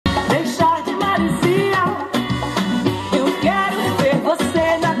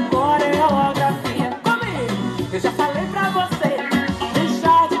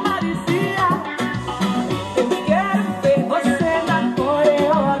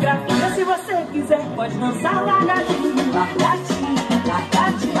pode dançar largadinho, largadinho,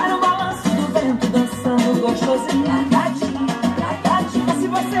 largadinho. Vai no balanço do vento, dançando gostosinho, largadinho, largadinho. Mas se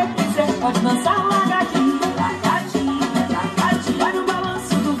você quiser, pode dançar largadinho, largadinho, largadinho. Vai no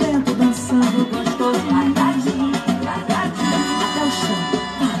balanço do vento, dançando gostosinho, largadinho, largadinho. Até o chão,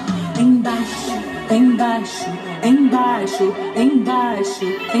 embaixo, embaixo, embaixo, embaixo,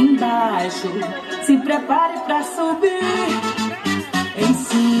 embaixo. Se prepare pra subir. Em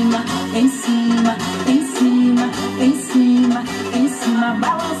cima, em cima, em cima, em cima, em cima.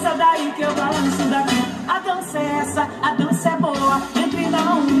 Balança daí que eu balanço daqui. A dança é essa, a dança é boa. Entre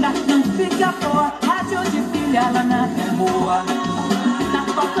na onda, não fique à toa. Rádio de filha lá na boa. Tá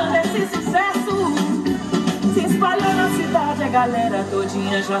tocando esse sucesso, se espalhou na cidade. A galera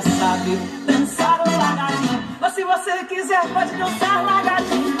todinha já sabe dançar o largadinho. Mas se você quiser, pode dançar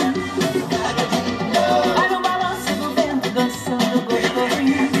largadinho. Vai no balanço do vento, dançando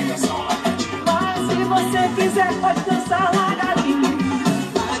gostosinho. Mas se você quiser, pode dançar largadinho.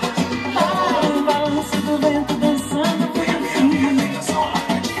 Vai no balanço do vento, dançando gostosinho.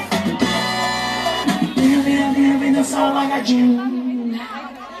 Vem, vem, vem, vem dançar largadinho.